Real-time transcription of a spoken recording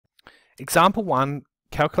Example 1,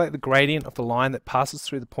 calculate the gradient of the line that passes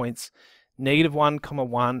through the points -1,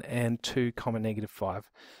 1 and 2, -5.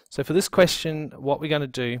 So for this question, what we're going to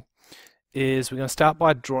do is we're going to start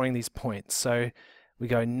by drawing these points. So we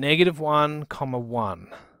go -1,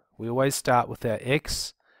 1. We always start with our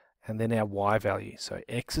x and then our y value. So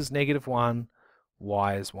x is -1,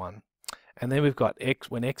 y is 1. And then we've got x,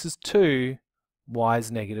 when x is 2, y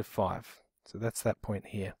is -5. So that's that point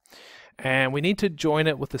here. And we need to join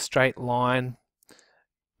it with a straight line.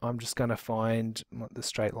 I'm just going to find the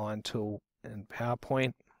straight line tool in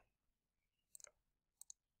PowerPoint.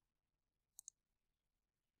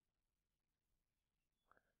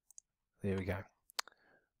 There we go.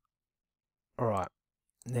 All right,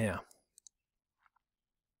 now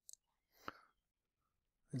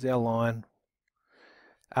there's our line.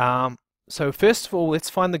 So first of all, let's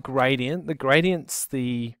find the gradient. The gradient's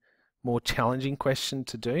the more challenging question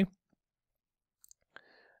to do.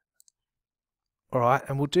 All right,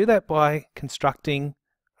 and we'll do that by constructing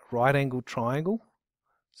a right-angled triangle.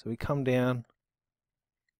 So we come down,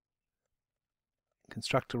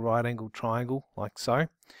 construct a right-angled triangle like so,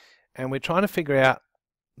 and we're trying to figure out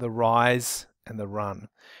the rise and the run.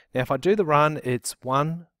 Now if I do the run, it's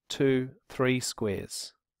 1, 2, 3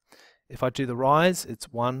 squares. If I do the rise,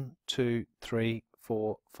 it's 1, 2, 3,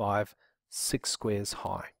 4, 5, 6 squares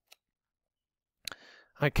high.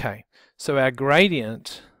 Okay, so our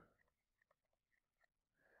gradient,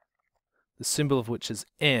 the symbol of which is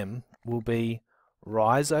m, will be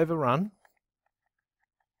rise over run,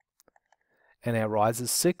 and our rise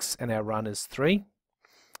is 6 and our run is 3,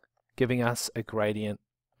 giving us a gradient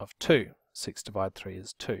of 2. 6 divided 3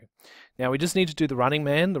 is 2. Now we just need to do the running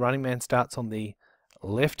man. The running man starts on the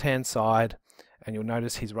left-hand side, and you'll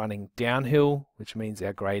notice he's running downhill, which means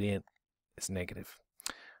our gradient is negative.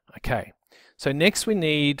 Okay, so next we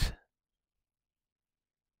need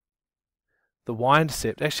the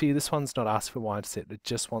y-intercept. Actually, this one's not asked for y-intercept, it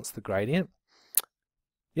just wants the gradient.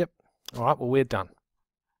 Yep, all right, well, we're done.